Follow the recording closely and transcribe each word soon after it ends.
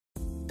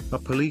A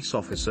police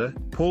officer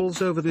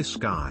pulls over this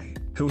guy,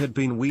 who had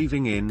been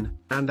weaving in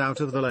and out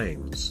of the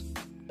lanes.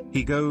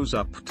 He goes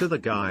up to the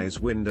guy's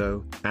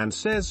window, and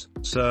says,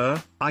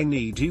 "Sir, I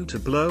need you to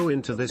blow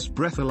into this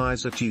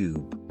breathalyzer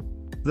tube."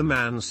 The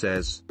man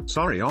says,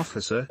 "Sorry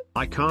officer,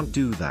 I can't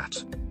do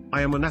that.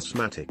 I am an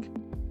asthmatic.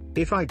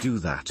 If I do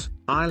that,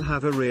 I'll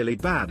have a really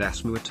bad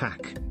asthma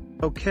attack."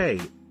 "Okay,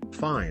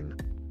 fine.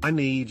 I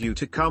need you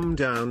to come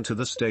down to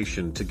the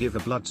station to give a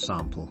blood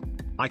sample."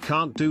 "I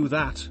can't do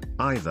that,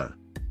 either.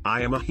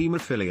 I am a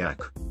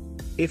hemophiliac.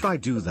 If I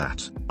do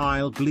that,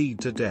 I'll bleed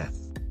to death."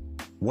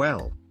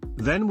 "Well,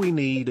 then we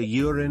need a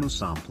urine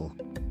sample."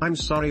 "I'm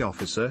sorry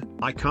officer,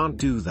 I can't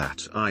do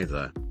that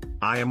either.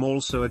 I am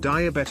also a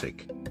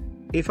diabetic.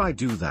 If I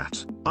do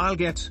that, I'll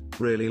get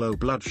really low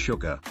blood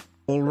sugar."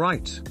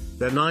 "Alright,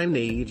 then I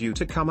need you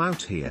to come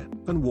out here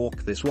and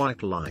walk this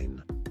white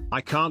line." "I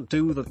can't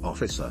do that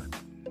officer."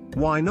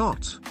 "Why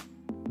not?"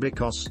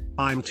 "Because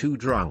I'm too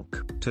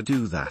drunk to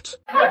do that."